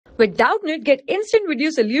With Doubtnut, get instant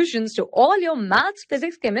video solutions to all your maths,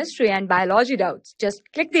 physics, chemistry, and biology doubts. Just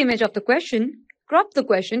click the image of the question, crop the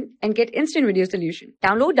question, and get instant video solution.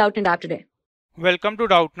 Download Doubtnut app today. Welcome to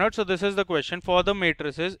Doubtnut. So this is the question for the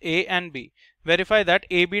matrices A and B. Verify that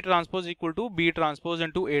AB transpose equal to B transpose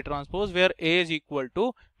into A transpose, where A is equal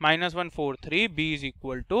to -1 4 3, B is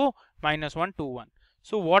equal to -1 2 1.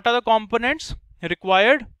 So what are the components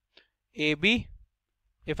required? AB.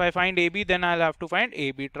 If I find AB, then I'll have to find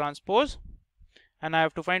AB transpose, and I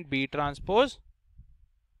have to find B transpose,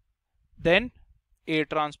 then A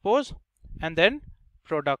transpose, and then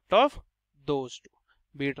product of those two,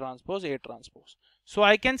 B transpose, A transpose. So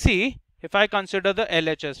I can see, if I consider the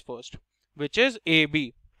LHS first, which is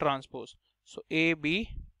AB transpose. So AB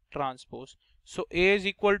transpose. So A is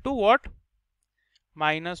equal to what?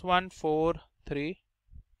 -1 4 3.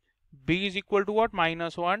 B is equal to what?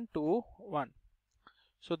 -1 2 1.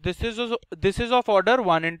 So this is of order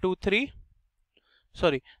 1 into 3.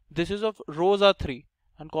 Sorry, this is of rows are 3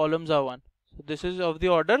 and columns are 1. So this is of the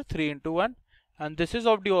order 3 into 1, and this is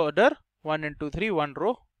of the order 1 into 3, 1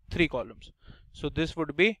 row, 3 columns. So this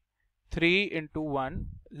would be 3 into 1.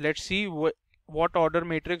 Let's see what order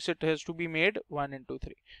matrix it has to be made. 1 into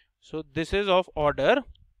 3. So this is of order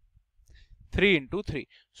 3 into 3.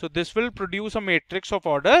 So this will produce a matrix of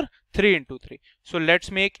order 3 into 3. So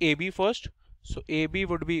let's make AB first. So AB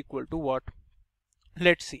would be equal to what?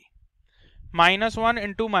 Let's see. -1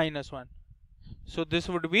 into -1. So this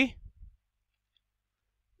would be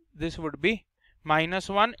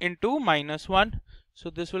 -1 into -1.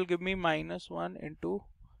 So this will give me -1 into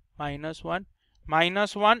 -1,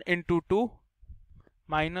 -1 into 2,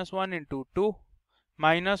 -1 into 2,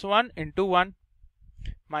 -1 into 1,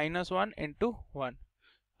 -1 into 1.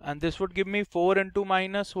 And this would give me 4 into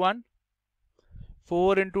 -1,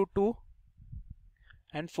 4 into 2,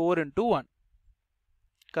 and 4 into 1.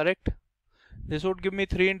 Correct? This would give me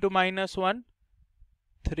 3 into -1,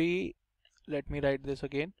 3. Let me write this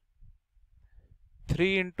again.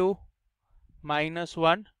 3 into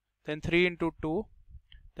 -1, then 3 into 2,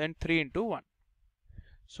 then 3 into 1.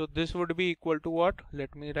 So this would be equal to what?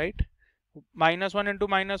 Let me write. -1 into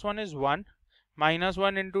 -1 is 1.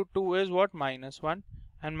 -1 into 2 is what? -1.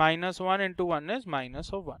 And -1 into 1 is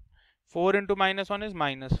minus of 1. 4 into -1 is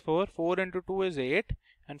 -4. 4 into 2 is 8.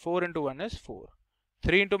 And 4 into 1 is 4.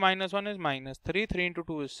 3 into -1 is -3. 3 into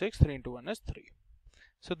 2 is 6. 3 into 1 is 3.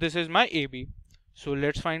 So this is my AB. So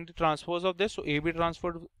let's find the transpose of this. So AB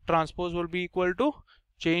transpose will be equal to,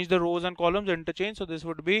 change the rows and columns, interchange. So this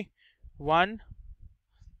would be 1,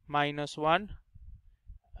 -1,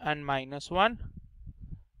 and -1,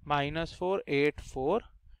 -4, 8, 4,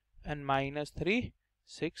 and -3,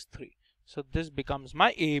 6, 3. So this becomes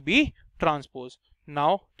my AB transpose.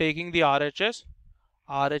 Now taking the RHS,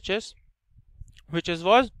 which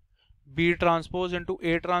was B transpose into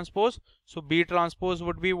A transpose. So B transpose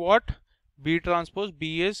would be what? B transpose,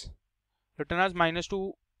 B is written as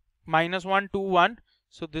 -1 2 1.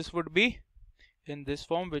 So this would be in this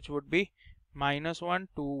form, which would be -1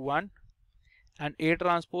 2 1. And A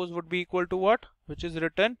transpose would be equal to what? Which is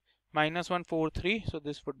written -1 4 3. So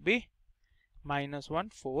this would be -1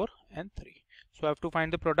 4 and 3. So I have to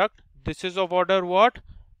find the product. This is of order what?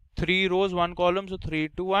 3 rows 1 column, so 3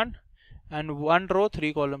 to 1, and 1 row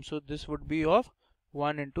 3 columns. So this would be of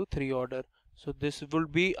 1 into 3 order. So this will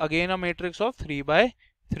be again a matrix of 3 by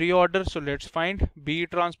 3 order. So let's find B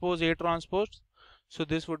transpose A transpose. So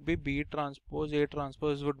this would be B transpose A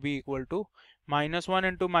transpose would be equal to -1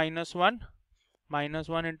 into -1,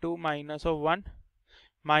 -1 into minus of 1,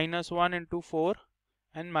 -1 into 4,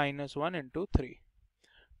 and -1 into 3.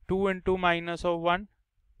 2 into minus of 1,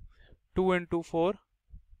 2 into 4,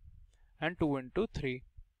 and 2 into 3.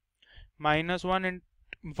 -1 in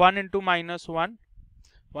 1 into -1,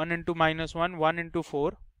 1 into -1, 1 into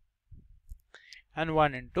 4, and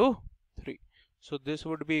 1 into 3. So this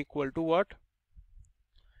would be equal to what?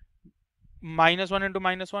 -1 into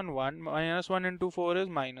 -1, 1, -1 into 4 is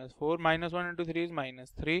 -4, -1 into 3 is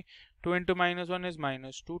 -3, 2 into -1 is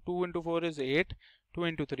 -2, 2 into 4 is 8, 2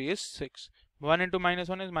 into 3 is 6, 1 into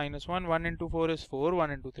 -1 is -1, 1 into 4 is 4, 1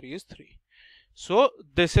 into 3 is 3. So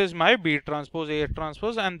this is my B transpose A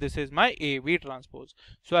transpose, and this is my AB transpose.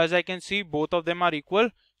 So as I can see, both of them are equal.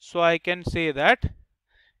 So I can say that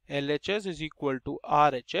LHS is equal to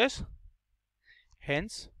RHS,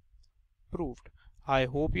 hence proved. I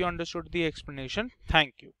hope you understood the explanation.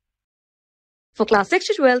 Thank you. For class 6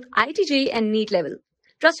 to 12, IIT JEE and NEET level.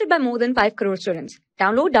 Trusted by more than 5 crore students.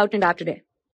 Download Doubtnut app today.